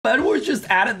Bedwars just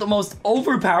added the most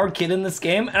overpowered kit in this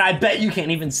game, and I bet you can't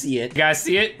even see it. You guys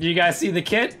see it? You guys see the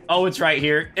kit? Oh, it's right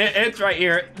here. It's right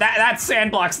here. That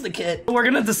sand block's the kit. We're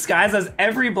gonna disguise as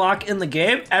every block in the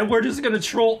game, and we're just gonna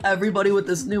troll everybody with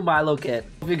this new MILO kit.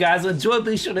 If you guys enjoyed,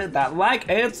 please should hit that like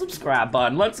and subscribe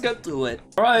button. Let's get to it.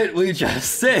 All right, we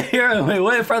just sit here and we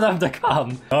wait for them to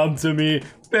come. Come to me.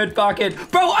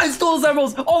 Pickpocket. Bro, I stole his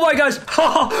emeralds. Oh my gosh.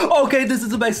 Okay, this is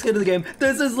the best skin in the game.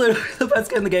 This is literally the best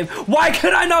skin in the game. Why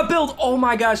could I not build? Oh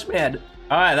my gosh, man.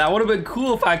 All right, that would have been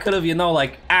cool if I could have, you know,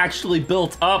 like actually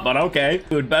built up, but okay.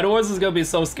 Dude, Bedwars is gonna be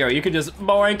so scary. You could just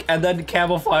boink and then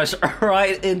camouflage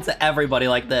right into everybody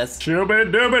like this.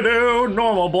 Shooby-dooby-doo,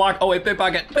 normal block. Oh wait,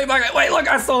 pickpocket, pickpocket. Wait, look,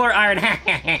 I stole her iron.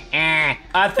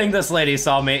 I think this lady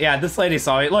saw me. Yeah, this lady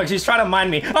saw me. Look, she's trying to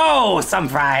mind me. Oh,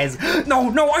 surprise.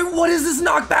 No, what is this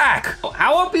knockback?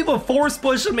 How are people force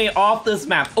pushing me off this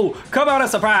map? Oh, come on a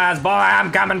surprise, boy.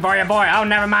 I'm coming for you, boy. Oh,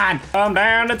 never mind. Come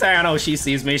down to town. Oh, she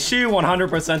sees me. She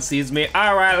 100% sees me.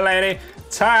 All right, lady.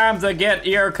 Time to get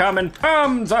your coming.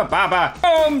 Come to Papa.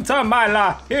 Come to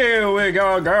MILO. Here we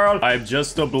go, girl. I'm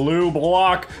just a blue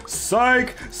block.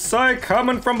 Psych. Psych.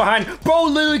 Coming from behind. Bro,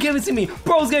 literally can't even see me.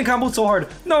 Bro's getting comboed so hard.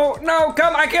 No,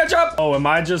 come. I can't jump. Oh, am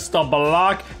I just a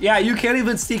block? Yeah, you can't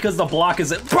even see because the block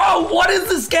is it. Bro, what is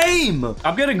this game?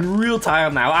 I'm getting real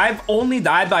tired now. I've only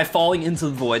died by falling into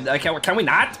the void. Can we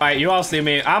not? All right, you all see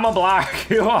me. I'm a block.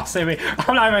 You all see me.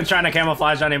 I'm not even trying to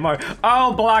camouflage anymore.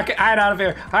 Oh, block. Hide out of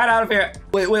here. Hide out of here.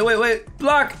 Wait.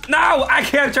 Block. No, I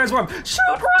can't transform. Shoot,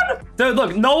 run. Dude,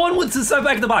 look, no one would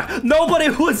suspect the block. Nobody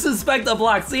would suspect the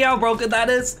block. See how broken that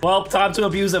is? Well, time to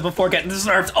abuse it before getting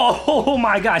deserved. Oh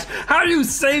my gosh. How do you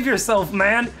save yourself,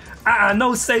 man?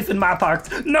 No safe in my parks.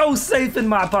 No safe in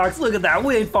my parks. Look at that.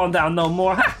 We ain't falling down no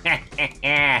more.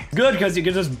 Good, because you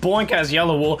can just boink as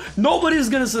yellow wool. Nobody's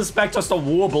gonna suspect just a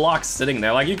wool block sitting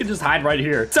there. Like, you can just hide right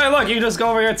here. Say, look, you just go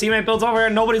over here, teammate builds over here,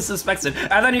 nobody suspects it.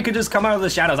 And then you can just come out of the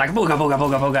shadows like, booga, booga,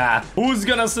 booga, booga. Who's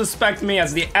gonna suspect me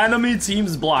as the enemy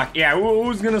team's block? Yeah,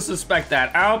 who's gonna suspect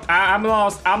that? Oh, I'm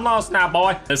lost. I'm lost now,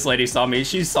 boy. This lady saw me.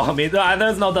 She saw me.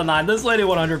 There's no denying. This lady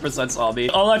 100% saw me.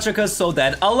 Electrica's so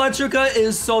dead. Electrica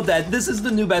is so dead. This is the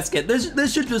new best kit.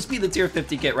 This should just be the tier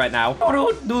 50 kit right now.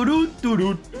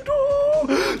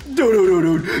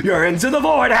 You're into the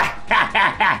void.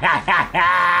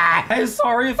 Hey,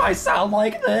 sorry if I sound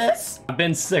like this. I've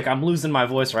been sick. I'm losing my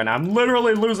voice right now. I'm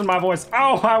literally losing my voice.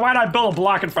 Oh, why'd I build a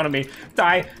block in front of me?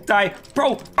 Die,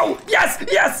 bro. Oh, yes.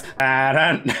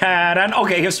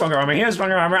 Okay, here's stronger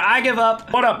armor. I give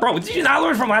up. What up, bro? Did you not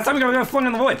learn from last time? You're gonna get flung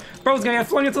in the void. Bro's gonna get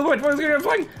flung into the void. Bro's gonna get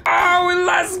flung. Oh,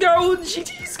 let's go.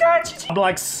 GG, Scott. GG. I'm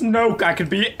like Snoke. I could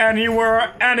be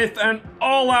anywhere, anything,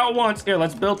 all at once. Here,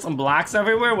 let's build some blocks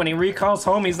everywhere. When he recalls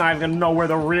home, he's not even gonna know where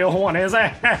the real one is.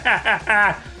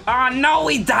 Oh no,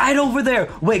 he died over there.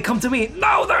 Wait, come to me.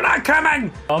 No, they're not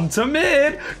coming. Come to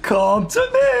mid. Come to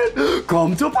mid.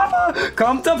 Come to Papa.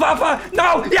 Come to Papa.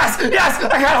 No, yes, I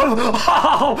got him.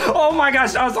 Oh my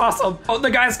gosh, that was awesome. Oh,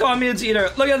 the guy's calling me a cheater.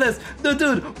 Look at this.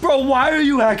 Dude, bro, why are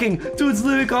you hacking? Dude's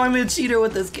literally calling me a cheater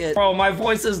with this kid. Bro, my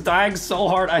voice is dying so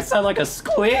hard. I sound like a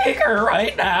squeaker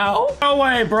right now. No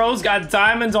way, bro's got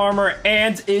diamond armor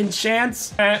and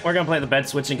enchants. We're gonna play the bed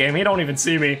switching game. He don't even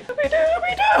see me. We do.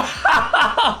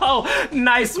 Oh,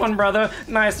 nice one, brother.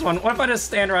 Nice one. What if I just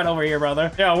stand right over here,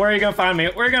 brother? Yo, where are you gonna find me?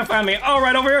 Where are you gonna find me? Oh,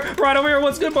 right over here. Right over here.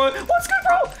 What's good, boy? What's good,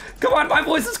 bro? Come on, my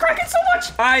voice is cracking so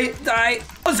much. I die.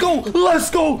 Let's go.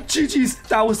 GG's.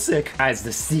 That was sick. Guys,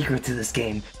 the secret to this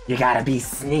game, you gotta be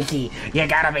sneaky. You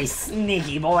gotta be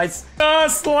sneaky, boys.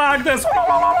 Just like this.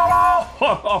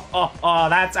 Oh,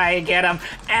 that's how you get him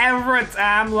every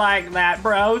time like that,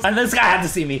 bros. And this guy had to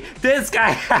see me. This guy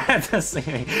had to see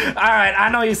me. All right, I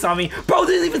know you saw me. Bro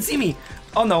didn't even see me.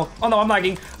 Oh no, I'm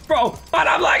lagging. Bro, but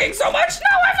I'm lagging so much. No,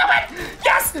 I have no bed.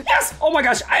 Yes. Oh my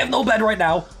gosh, I have no bed right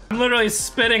now. I'm literally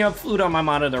spitting up food on my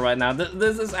monitor right now.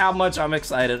 This is how much I'm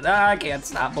excited. I can't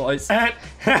stop, boys.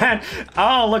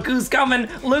 Oh, look who's coming.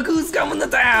 Look who's coming to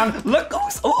town. Look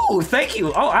who's... Oh, thank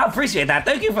you. Oh, I appreciate that.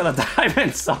 Thank you for the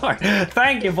diamond sword.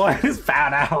 Thank you, boys.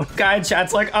 Bow down. Guy in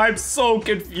chat's like, I'm so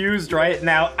confused right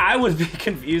now. I would be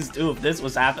confused too if this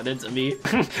was happening to me.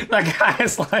 That guy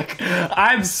is like,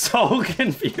 I'm so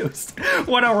confused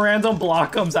when a random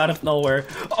block comes out of nowhere.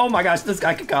 Oh my gosh, this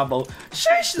guy can combo.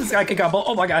 Sheesh, this guy can combo.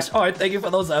 Oh my gosh. All right, thank you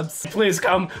for those ups. Please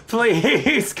come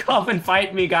and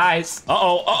fight me, guys.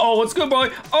 Uh-oh, what's good, boy?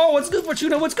 Oh, what's good,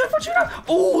 Fortuna? What's good, Fortuna?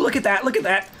 Oh, look at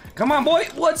that. Come on, boy.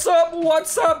 What's up?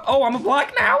 Oh, I'm a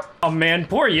block now? Oh, man,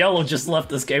 poor Yellow just left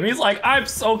this game. He's like, I'm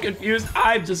so confused.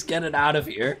 I'm just getting out of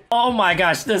here. Oh, my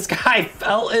gosh, this guy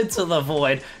fell into the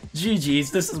void.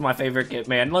 GG's. This is my favorite kit,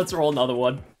 man. Let's roll another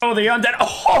one. Oh, the undead.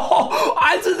 Oh,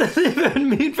 I didn't even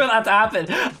mean for that to happen.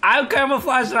 I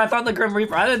camouflaged and I thought the Grim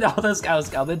Reaper. I didn't know this guy was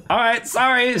coming. All right,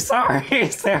 sorry,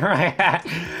 Samurai.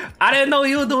 I didn't know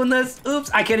you were doing this. Oops,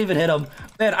 I can't even hit him.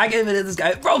 Man, I can't even hit this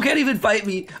guy. Bro, can't even fight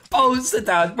me. Oh, sit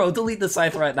down, bro. Delete the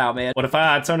scythe right now, man. What if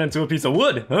I turn into a piece of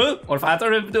wood, huh? What if I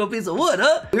turn into a piece of wood,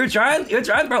 huh? You're trying,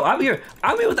 bro. I'm here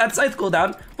with that scythe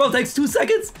cooldown. Bro, takes 2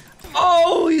 seconds.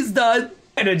 Oh, he's done.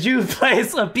 Did you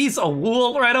place a piece of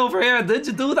wool right over here? Did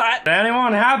you do that? Did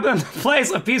anyone happen to place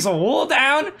a piece of wool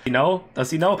down? You know? Does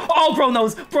he know? Oh, bro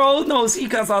knows. Bro knows. He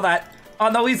cuts all that. Oh,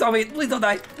 no, he's on me. Please don't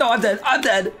die. No, I'm dead. I'm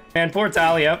dead. And poor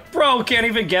Talia. Bro, can't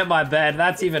even get my bed.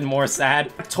 That's even more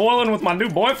sad. Toiling with my new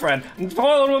boyfriend. I'm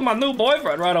toiling with my new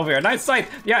boyfriend right over here. Nice scythe.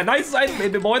 Yeah, nice scythe,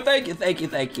 baby boy. Thank you, thank you,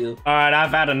 thank you. All right,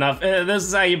 I've had enough. This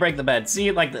is how you break the bed.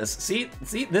 See, like this. See,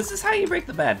 this is how you break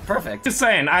the bed. Perfect. Just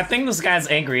saying, I think this guy's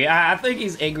angry. I think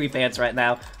he's angry pants right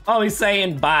now. Oh, he's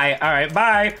saying bye. All right,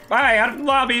 bye. Bye, out of the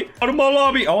lobby. Out of my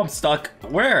lobby. Oh, I'm stuck.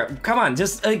 Where? Come on,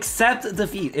 just accept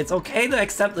defeat. It's okay to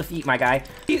accept defeat, my guy.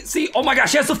 See, oh my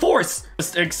gosh, he has the force.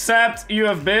 Just accept you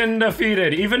have been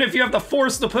defeated, even if you have the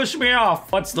force to push me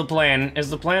off. What's the plan? Is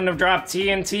the plan to drop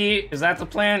TNT? Is that the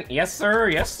plan? Yes, sir.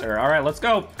 Yes, sir. All right, let's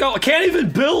go. Go. I can't even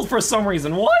build for some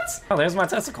reason. What? Oh, there's my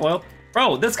Tesla coil.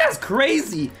 Bro, this guy's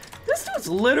crazy. This dude's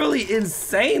literally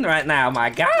insane right now, my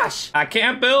gosh. I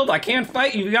can't build, I can't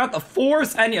fight, you got the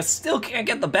force, and you still can't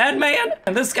get the bed, man?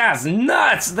 And this guy's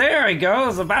nuts. There he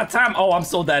goes, about time. Oh, I'm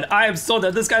so dead. I am so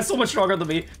dead. This guy's so much stronger than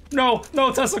me. No,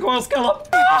 no, Tesla coils, kill him.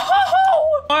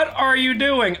 Oh, what are you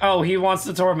doing? Oh, he wants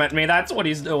to torment me. That's what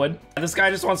he's doing. This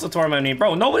guy just wants to torment me.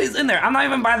 Bro, nobody's in there. I'm not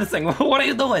even by this thing. What are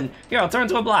you doing? Here, I'll turn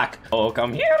to a block. Oh,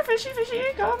 come here, fishy,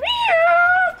 come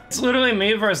here. It's literally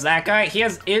me versus that guy. He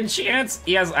has enchants.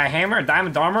 He has a hammer,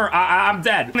 diamond armor. I'm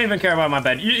dead. I don't even care about my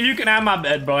bed. You can have my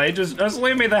bed, boy. Just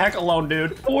leave me the heck alone,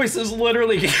 dude. Voice is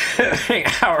literally getting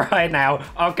out right now.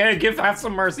 Okay, have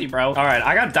some mercy, bro. All right,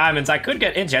 I got diamonds. I could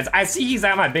get enchants. I see he's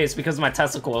at my base because my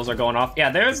Tesla coils are going off. Yeah,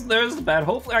 there's the bed.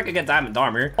 Hopefully I can get diamond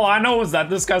armor. All I know is that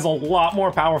this guy's a lot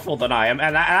more powerful than I am,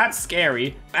 and that's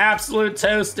scary. Absolute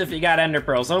toast if he got ender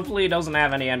pearls. Hopefully he doesn't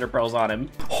have any ender pearls on him.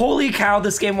 Holy cow,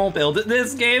 this game won't build.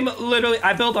 This game, literally,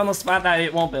 I built on the spot that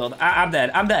it won't build. I'm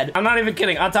dead. I'm dead. I'm not even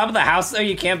kidding. On top of the house there,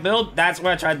 you can't build. That's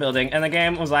where I tried building, and the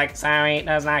game was like, sorry,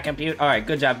 does not compute. All right,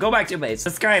 good job. Go back to your base.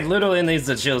 This guy literally needs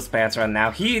to chill his pants right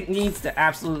now. He needs to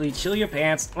absolutely chill your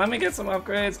pants. Let me get some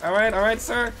upgrades. All right,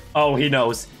 sir. Oh, he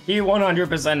knows. He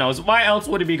 100% knows. Why else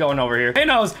would he be going over here? He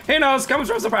knows. He knows. Coming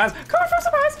from surprise. Coming from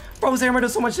surprise. Bro, his hammer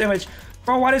does so much damage.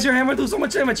 Bro, why does your hammer do so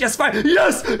much damage? Yes, fine.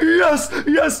 Yes, yes,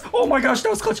 yes. Oh my gosh, that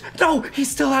was clutch. No, he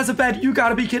still has a bed. You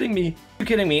gotta be kidding me. You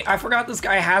kidding me? I forgot this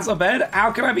guy has a bed.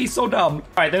 How can I be so dumb? All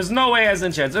right, there's no way he has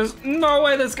enchants. There's no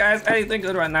way this guy has anything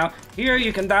good right now. Here,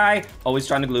 you can die. Oh, he's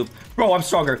trying to gloop. Bro, I'm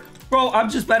stronger. Bro, I'm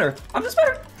just better. I'm just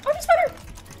better. I'm just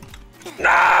better.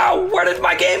 No, where did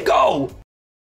my game go?